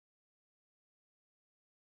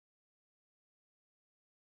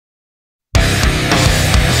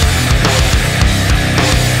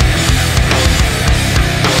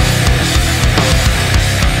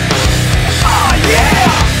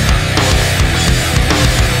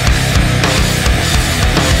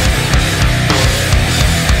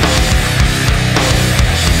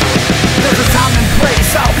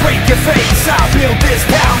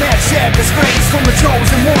shed disgrace from the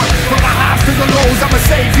chosen one. From the highs to the lows, I'm a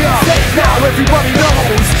savior. Now everybody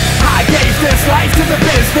knows I gave this life to the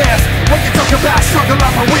business. When you talk about struggle,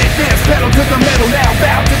 I'm a witness. Pedal to the metal, now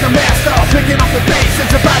bow to the master. Picking up the pace,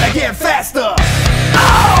 it's about to get faster.